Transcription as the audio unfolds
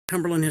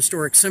Cumberland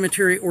Historic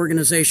Cemetery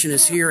Organization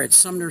is here at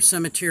Sumner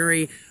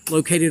Cemetery,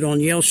 located on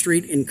Yale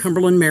Street in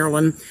Cumberland,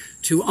 Maryland,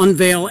 to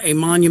unveil a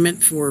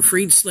monument for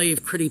freed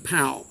slave Critty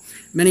Powell.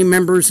 Many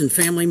members and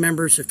family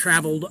members have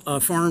traveled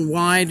far and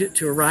wide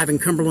to arrive in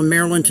Cumberland,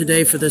 Maryland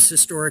today for this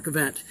historic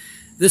event.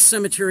 This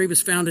cemetery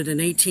was founded in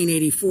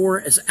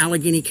 1884 as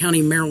Allegheny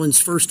County, Maryland's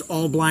first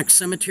all-black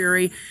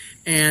cemetery,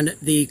 and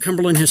the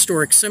Cumberland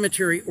Historic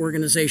Cemetery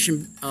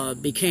Organization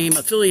became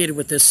affiliated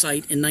with this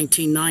site in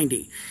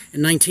 1990.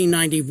 In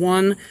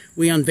 1991,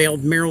 we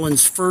unveiled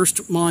Maryland's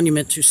first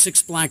monument to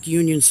 6 black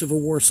Union Civil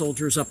War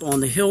soldiers up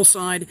on the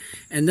hillside,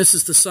 and this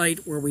is the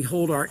site where we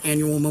hold our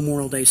annual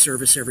Memorial Day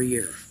service every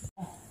year.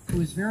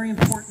 Who is very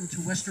important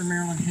to Western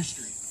Maryland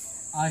history.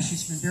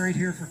 She's been buried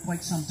here for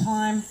quite some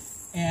time,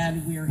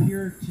 and we are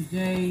here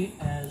today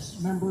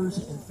as members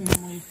and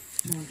family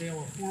to unveil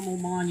a formal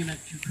monument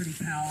to Critty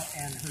Powell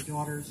and her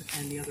daughters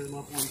and the other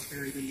loved ones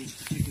buried in this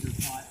particular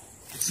plot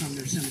at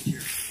Sumner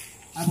Cemetery.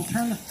 I will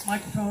turn the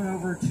microphone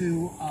over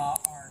to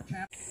our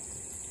chaplain.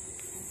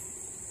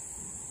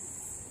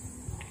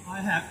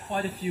 I have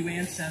quite a few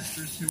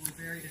ancestors who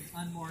were buried in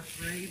unmarked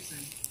graves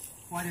and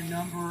quite a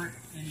number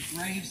in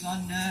graves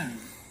unknown,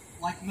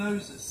 like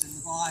Moses in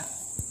the Bible.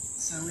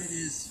 So it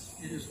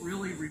is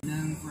really a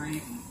renowned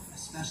grave,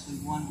 especially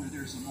one where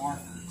there's a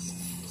marker. It's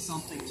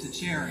something to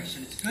cherish.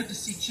 And it's good to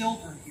see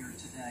children here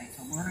today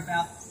to learn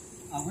about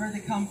where they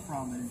come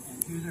from and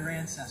who their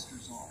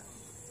ancestors are.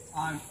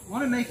 I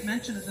want to make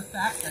mention of the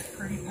fact that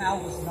Critty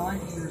Powell was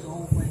 90 years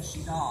old when she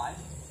died.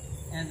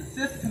 And the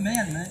 5th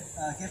commandment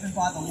given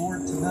by the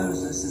Lord to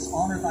Moses is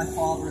honor thy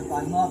father and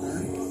thy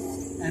mother.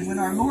 And when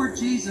our Lord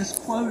Jesus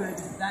quoted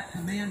that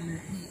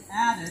commandment, he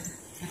added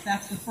that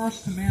that's the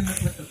first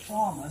commandment with the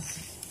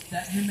promise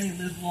that you may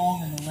live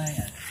long in the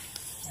land.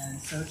 And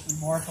so it's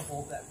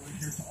remarkable that we're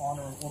here to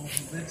honor a woman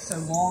who lived so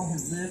long,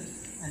 who lived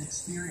and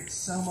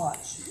experienced so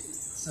much.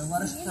 So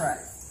let us pray.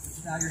 Would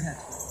you bow your heads,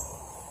 please?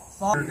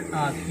 Father,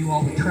 that you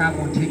all would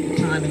travel and take the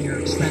time and your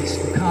expense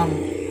to come.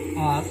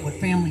 What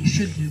families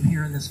should do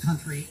here in this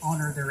country,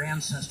 honor their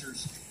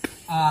ancestors.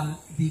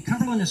 The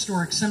Cumberland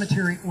Historic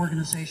Cemetery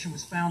Organization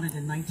was founded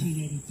in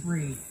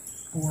 1983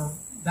 for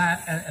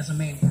that as a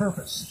main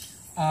purpose.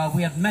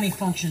 We have many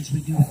functions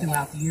we do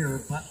throughout the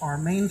year, but our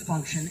main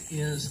function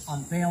is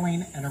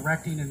unveiling and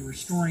erecting and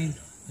restoring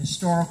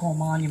historical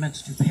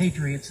monuments to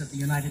patriots of the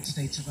United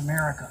States of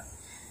America.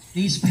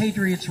 These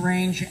patriots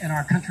range in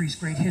our country's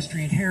great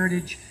history and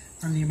heritage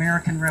from the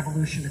American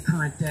Revolution to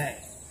current day.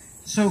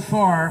 So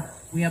far,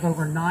 we have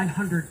over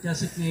 900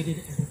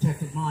 designated and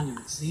protected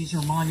monuments. These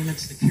are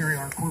monuments that carry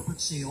our corporate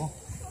seal,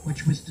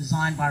 which was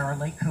designed by our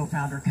late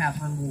co-founder,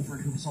 Catherine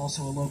Wolford, who was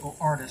also a local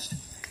artist.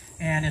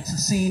 And it's a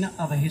scene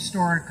of a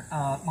historic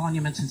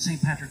monuments in St.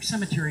 Patrick's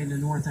Cemetery in the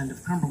north end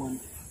of Cumberland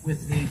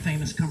with the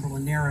famous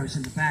Cumberland Narrows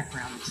in the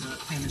background. It's a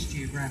famous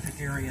geographic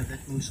area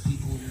that most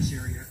people in this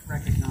area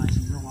recognize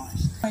and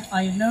realize.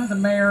 I know the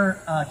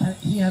mayor,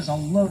 he has a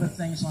load of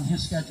things on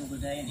his schedule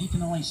today, and he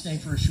can only stay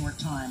for a short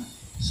time.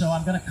 So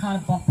I'm going to kind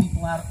of bump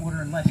people out of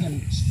order and let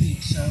him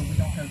speak so we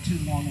don't go too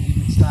long and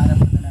he gets tied up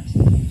for the next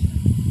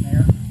engagement.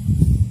 Mayor?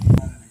 I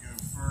wanted to go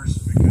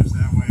first because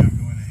that way I'm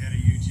going ahead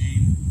of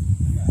Eugene,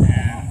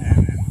 and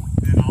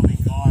then I'll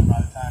be gone by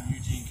the time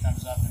Eugene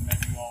comes up, and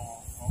maybe you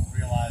all won't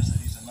realize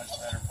that he's a much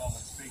better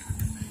public speaker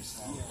than me.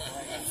 So,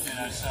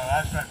 so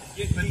that's right.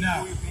 But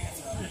no,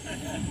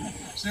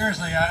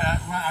 seriously,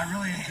 I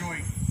really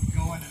enjoy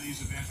going to these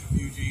events with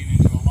Eugene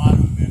and to a lot of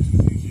events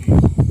with Eugene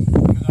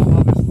because I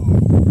love his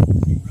poetry.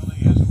 He really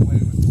has a way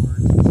with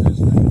words and says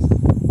things,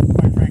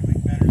 quite frankly,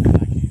 better than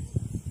I can.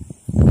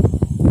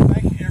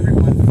 Thank you,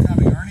 everyone, for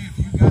coming. Ernie, if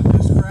you got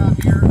this crowd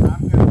here,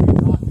 I'm going to be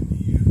talking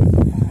to you.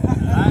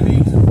 I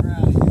need some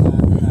crowds because I'm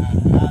going to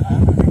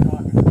be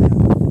talking to them.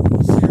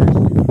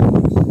 Seriously,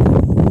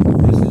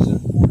 this is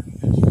important history.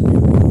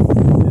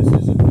 This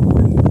is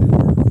important that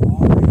we're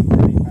honoring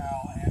Critty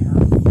Powell and her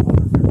other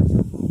members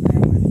of her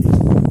family.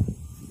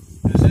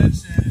 As Ed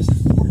said, it's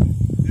important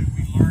that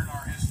we learn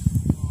our history.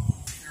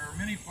 There are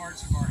many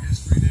parts of our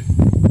history that,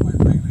 quite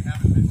frankly,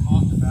 haven't been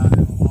talked about in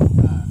a long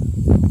time.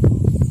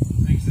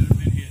 Things that have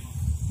been hidden.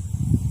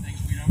 Things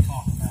we don't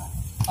talk about.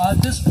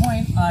 At this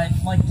point,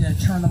 I'd like to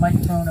turn the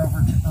microphone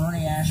over to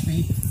Ernie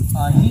Ashby.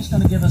 He's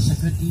going to give us a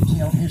good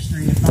detailed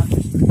history of not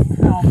just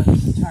Critty Powell, but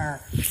his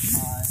entire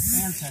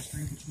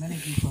ancestry, which many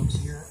of you folks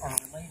here are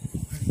related to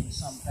Critty in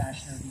some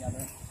fashion or the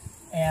other.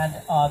 And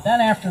then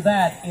after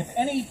that, if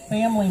any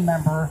family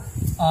member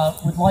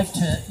would like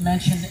to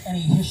mention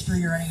any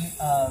history or any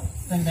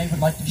thing they would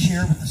like to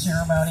share with the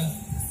ceremony,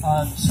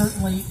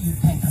 certainly you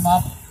can come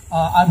up.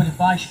 I would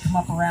advise you come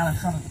up around in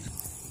front of the...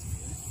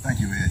 Thank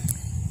you, Ed.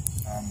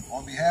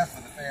 On behalf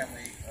of the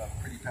family of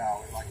Critty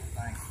Powell, we'd like to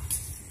thank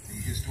the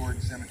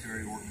Historic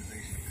Cemetery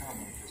Organization of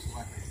Cumberland for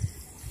selecting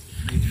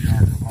the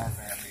matriarch of our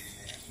family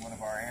as one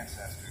of our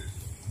ancestors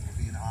to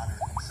be honored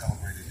and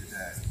celebrated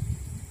today.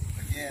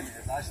 Again,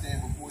 as I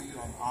stand before you,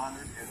 I'm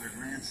honored as her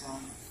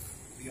grandson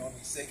to be on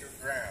these sacred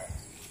grounds.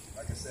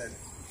 Like I said,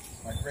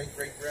 my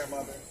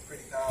great-great-grandmother,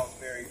 Critty Powell, is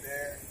buried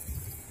there.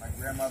 My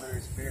grandmother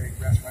is buried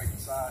right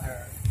beside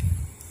her.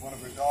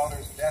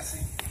 daughters,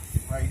 Bessie,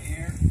 right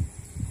here.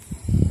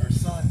 Her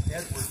son,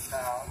 Edward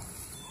Powell,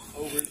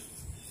 over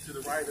to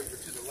the right of her,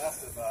 to the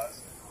left of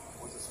us,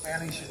 was a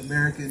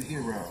Spanish-American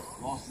hero,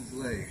 lost his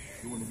leg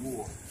during the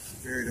war,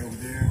 buried over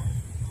there.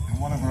 And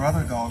one of her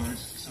other daughters,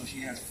 so she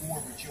has 4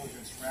 of her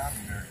children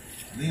surrounding her,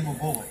 Lima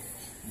Bullock.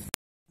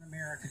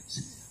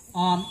 Americans.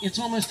 It's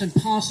almost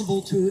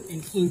impossible to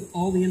include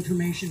all the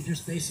information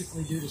just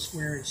basically due to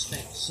square and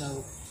space.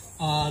 So,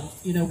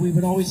 we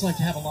would always like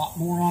to have a lot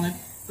more on it.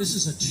 This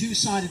is a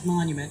 2-sided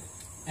monument,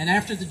 and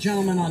after the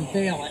gentlemen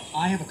unveil it,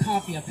 I have a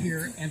copy up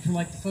here, and for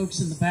like the folks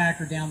in the back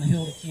or down the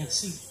hill that can't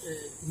see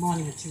the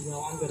monument too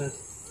well, I'm going to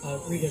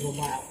read it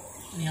aloud.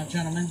 Anyhow,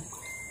 gentlemen.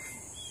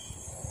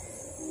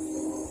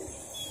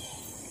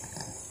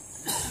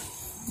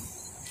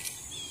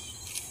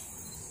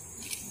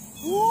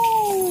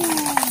 Ooh,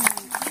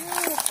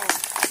 beautiful.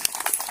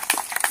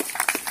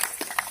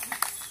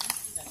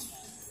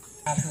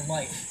 About her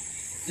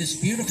life. This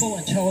beautiful,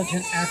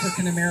 intelligent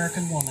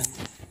African-American woman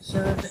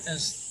served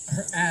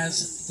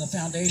as the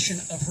foundation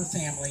of her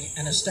family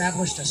and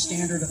established a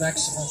standard of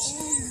excellence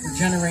for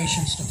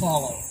generations to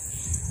follow.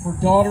 Her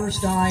daughters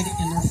died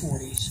in their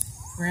 40s.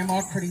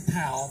 Grandma Critty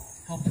Powell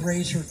helped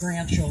raise her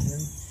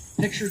grandchildren,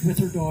 pictured with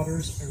her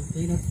daughters are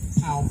Lena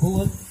Powell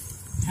Bullock,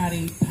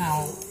 Hattie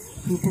Powell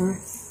Cooper,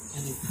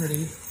 and then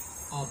Critty,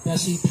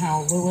 Bessie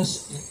Powell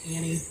Lewis, and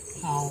Annie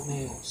Powell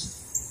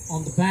Males.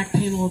 On the back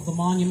panel of the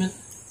monument,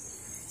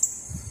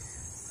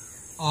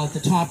 at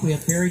the top we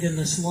have buried in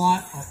this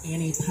lot are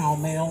Annie Powell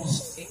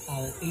Males,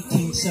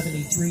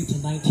 1873 to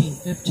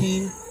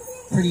 1915,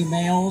 Critty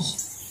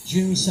Males,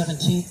 June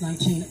 17,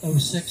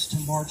 1906 to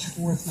March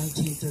 4th,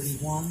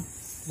 1931,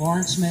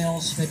 Lawrence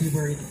Males,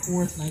 February the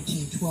 4th,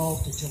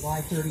 1912 to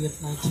July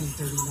 30th,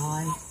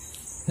 1939,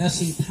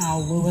 Bessie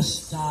Powell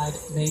Lewis died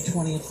May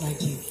 20th,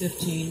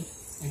 1915,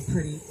 and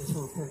Critty with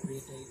her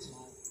appropriate dates.